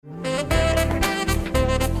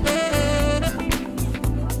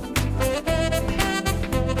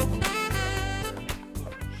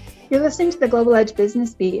You're listening to the globalEDGE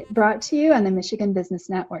Business Beat, brought to you on the Michigan Business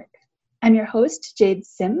Network. I'm your host, Jade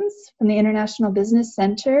Sims, from the International Business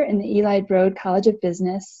Center in the Eli Broad College of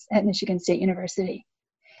Business at Michigan State University.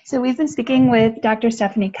 So we've been speaking with Dr.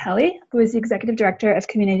 Stephanie Kelly, who is the Executive Director of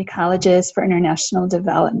Community Colleges for International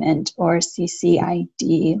Development, or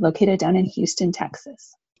CCID, located down in Houston,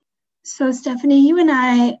 Texas. So Stephanie, you and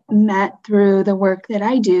I met through the work that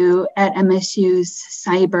I do at MSU's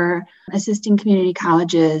Cyber, assisting community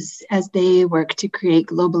colleges as they work to create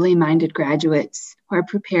globally minded graduates who are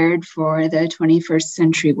prepared for the 21st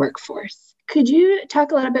century workforce. Could you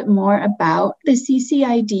talk a little bit more about the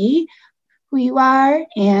CCID, who you are,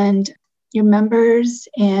 and your members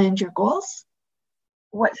and your goals?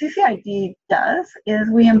 What CCID does is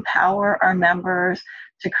we empower our members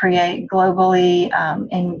to create globally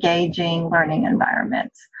engaging learning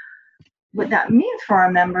environments. What that means for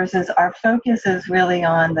our members is our focus is really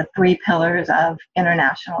on the three pillars of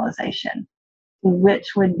internationalization, which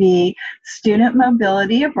would be student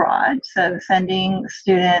mobility abroad, so sending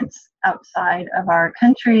students outside of our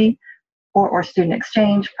country, or student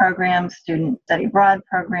exchange programs, student study abroad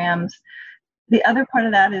programs. The other part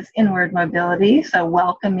of that is inward mobility, so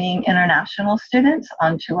welcoming international students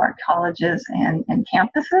onto our colleges and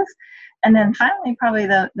campuses. And then finally, probably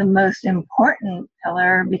the most important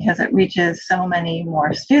pillar, because it reaches so many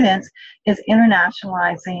more students, is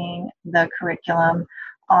internationalizing the curriculum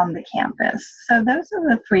on the campus. So those are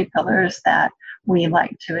the three pillars that we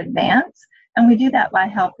like to advance. And we do that by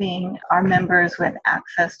helping our members with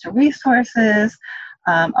access to resources,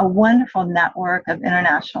 a wonderful network of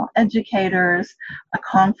international educators, a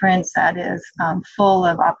conference that is full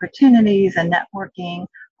of opportunities and networking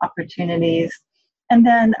opportunities, and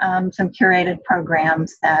then some curated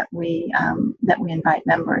programs that we invite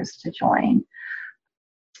members to join.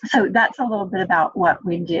 So that's a little bit about what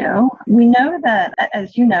we do. We know that,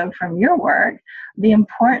 as you know from your work, the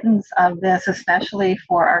importance of this, especially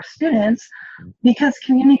for our students, because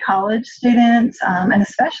community college students, and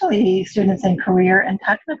especially students in career and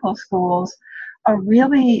technical schools, are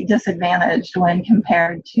really disadvantaged when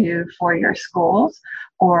compared to four-year schools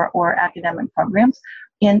or academic programs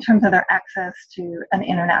in terms of their access to an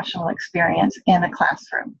international experience in a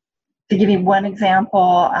classroom. To give you one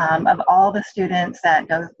example, of all the students that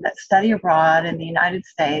study abroad in the United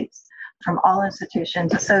States, from all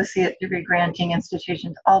institutions, associate degree granting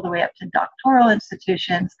institutions, all the way up to doctoral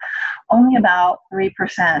institutions, only about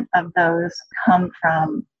 3% of those come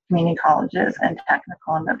from community colleges and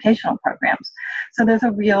technical and vocational programs. So there's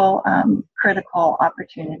a real critical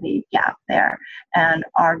opportunity gap there. And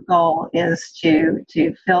our goal is to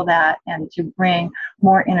fill that and to bring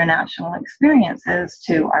more international experiences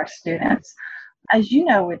to our students. As you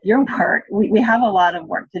know, with your work, we have a lot of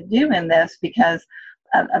work to do in this because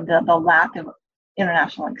of the lack of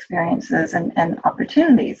international experiences and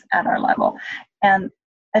opportunities at our level. And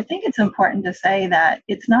I think it's important to say that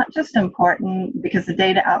it's not just important because the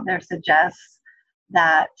data out there suggests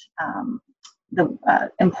that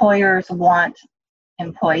employers want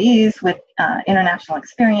employees with international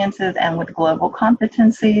experiences and with global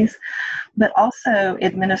competencies, but also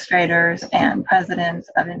administrators and presidents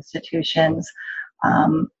of institutions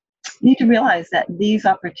need to realize that these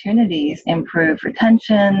opportunities improve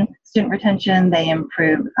student retention, they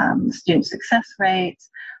improve student success rates,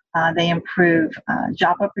 they improve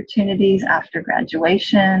job opportunities after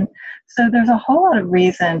graduation. So there's a whole lot of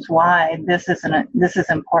reasons why this is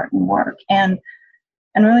important work. And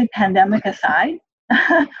really, pandemic aside,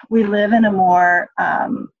 we live in a more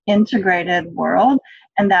integrated world,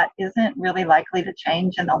 and that isn't really likely to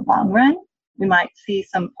change in the long run. We might see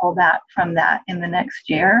some pullback from that in the next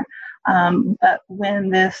year. But when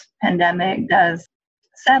this pandemic does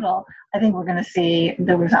settle, I think we're going to see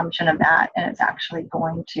the resumption of that, and it's actually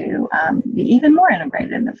going to be even more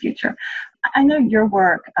integrated in the future. I know your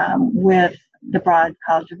work with the Broad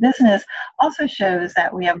College of Business also shows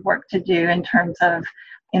that we have work to do in terms of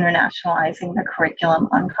internationalizing the curriculum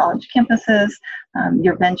on college campuses.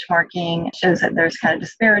 Your benchmarking shows that there's kind of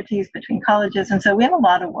disparities between colleges, and so we have a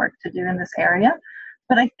lot of work to do in this area.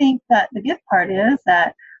 But I think that the good part is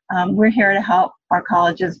that we're here to help our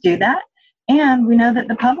colleges do that. And we know that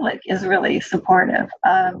the public is really supportive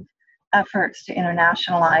of efforts to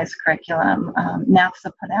internationalize curriculum.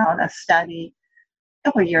 NAFSA put out a study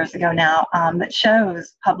couple of years ago now, that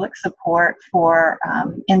shows public support for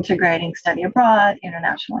integrating study abroad,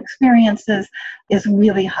 international experiences is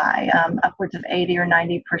really high, upwards of 80 or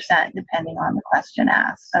 90%, depending on the question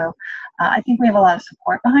asked. So I think we have a lot of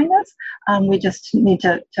support behind us. We just need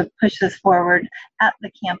to push this forward at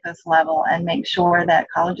the campus level and make sure that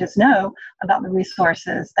colleges know about the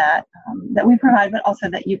resources that we provide, but also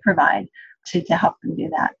that you provide to help them do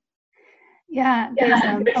that. Yeah, there's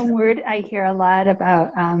a word I hear a lot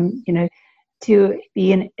about, to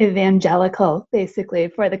be an evangelical, basically,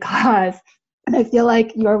 for the cause. And I feel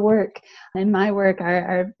like your work and my work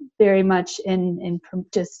are very much in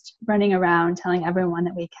just running around telling everyone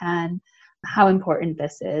that we can how important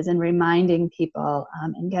this is and reminding people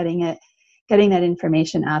and getting that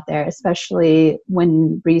information out there, especially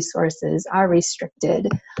when resources are restricted.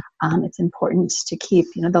 It's important to keep,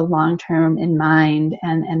 the long term in mind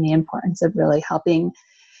and the importance of really helping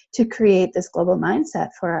to create this global mindset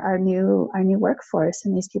for our new workforce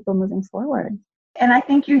and these people moving forward. And I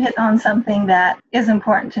think you hit on something that is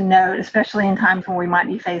important to note, especially in times when we might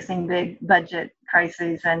be facing big budget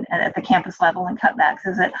crises and at the campus level and cutbacks,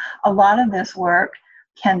 is that a lot of this work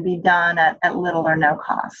can be done at little or no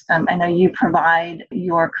cost. I know you provide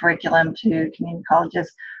your curriculum to community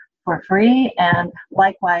colleges for free, and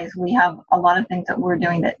likewise, we have a lot of things that we're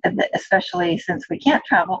doing that especially since we can't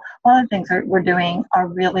travel, a lot of things we're doing are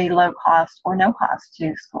really low cost or no cost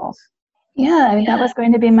to schools. Yeah, that was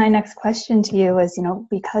going to be my next question to you is,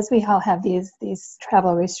 because we all have these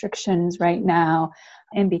travel restrictions right now,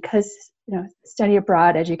 and because, study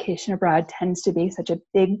abroad, education abroad tends to be such a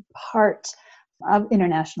big part of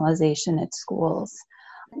internationalization at schools.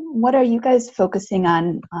 What are you guys focusing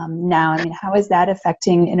on now? How is that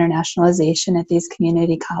affecting internationalization at these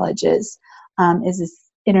community colleges? Is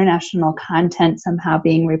this international content somehow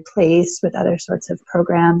being replaced with other sorts of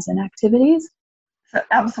programs and activities? So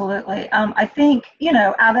absolutely. I think,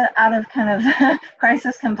 out of kind of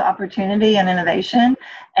crisis comes opportunity and innovation.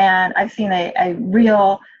 And I've seen a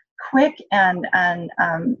real quick and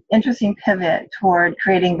interesting pivot toward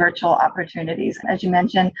creating virtual opportunities. As you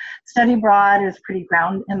mentioned, study abroad is pretty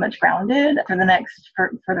much grounded for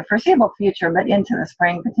the foreseeable future, but into the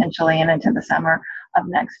spring potentially and into the summer of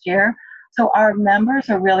next year. So our members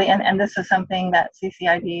are really, and this is something that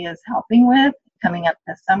CCID is helping with coming up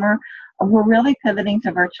this summer, we're really pivoting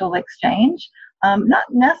to virtual exchange, not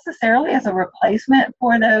necessarily as a replacement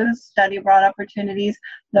for those study abroad opportunities.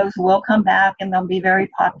 Those will come back and they'll be very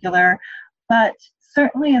popular, but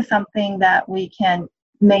certainly is something that we can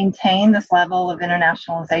maintain this level of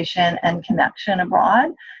internationalization and connection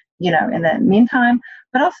abroad, in the meantime,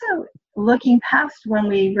 but also looking past when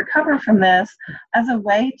we recover from this as a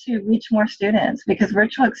way to reach more students, because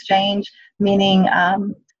virtual exchange, meaning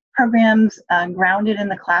programs grounded in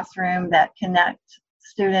the classroom that connect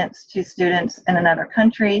students to students in another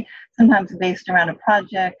country, sometimes based around a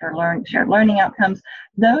project or shared learning outcomes.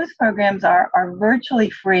 Those programs are virtually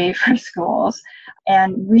free for schools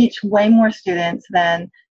and reach way more students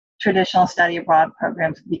than traditional study abroad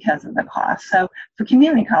programs because of the cost. So for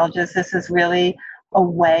community colleges, this is really a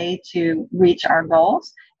way to reach our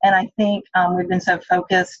goals. And I think we've been so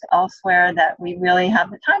focused elsewhere that we really have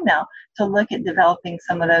the time now to look at developing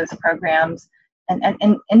some of those programs and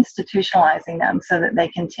institutionalizing them so that they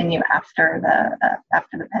continue after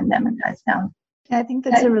the pandemic dies down. Yeah, I think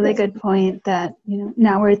that's a really good point that,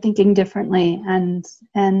 now we're thinking differently and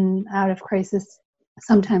out of crisis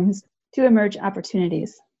sometimes to emerge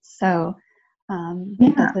opportunities. So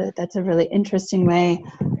that's a really interesting way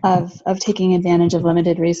of taking advantage of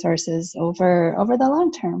limited resources over the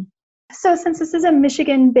long term. So since this is a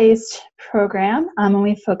Michigan-based program and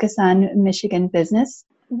we focus on Michigan business,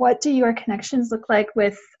 what do your connections look like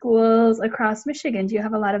with schools across Michigan? Do you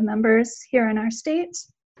have a lot of members here in our state?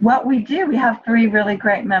 Well, we do. We have 3 really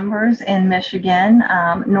great members in Michigan.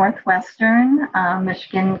 Northwestern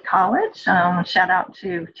Michigan College. Shout out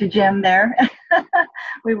to Jim there.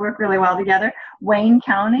 We work really well together. Wayne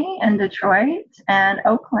County in Detroit and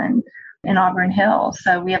Oakland in Auburn Hills.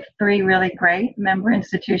 So we have 3 really great member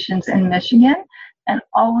institutions in Michigan, and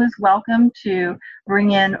always welcome to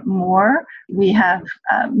bring in more. We have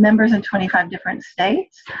members in 25 different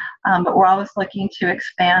states, but we're always looking to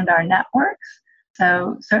expand our networks.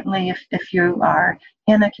 So certainly if you are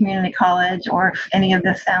in a community college or if any of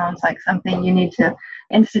this sounds like something you need to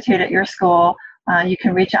institute at your school, you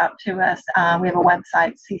can reach out to us. We have a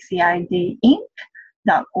website,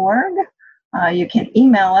 ccidinc.org. You can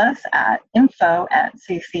email us at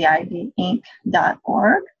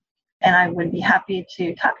info@ccidinc.org. And I would be happy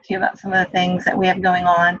to talk to you about some of the things that we have going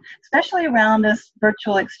on, especially around this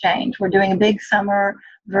virtual exchange. We're doing a big summer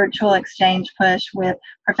virtual exchange push with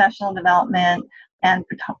professional development and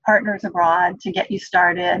partners abroad to get you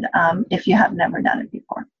started if you have never done it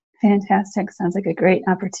before. Fantastic. Sounds like a great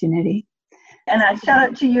opportunity. And I shout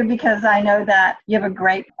out to you because I know that you have a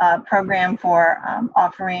great program for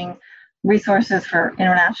offering resources for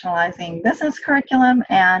internationalizing business curriculum,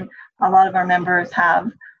 and a lot of our members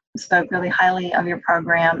have spoke really highly of your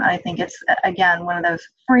program. I think it's, again, one of those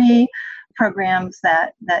free programs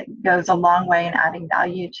that goes a long way in adding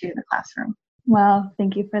value to the classroom. Well,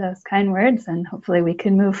 thank you for those kind words, and hopefully we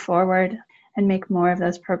can move forward and make more of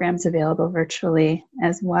those programs available virtually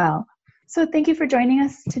as well. So thank you for joining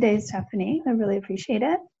us today, Stephanie. I really appreciate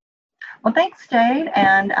it. Well, thanks, Jade,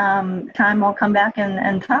 and time we'll come back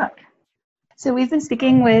and talk. So we've been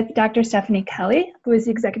speaking with Dr. Stephanie Kelly, who is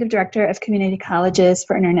the Executive Director of Community Colleges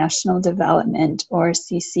for International Development, or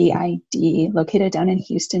CCID, located down in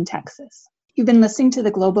Houston, Texas. You've been listening to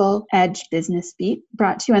the globalEDGE Business Beat,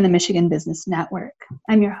 brought to you on the Michigan Business Network.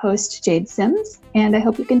 I'm your host, Jade Sims, and I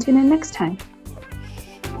hope you can tune in next time.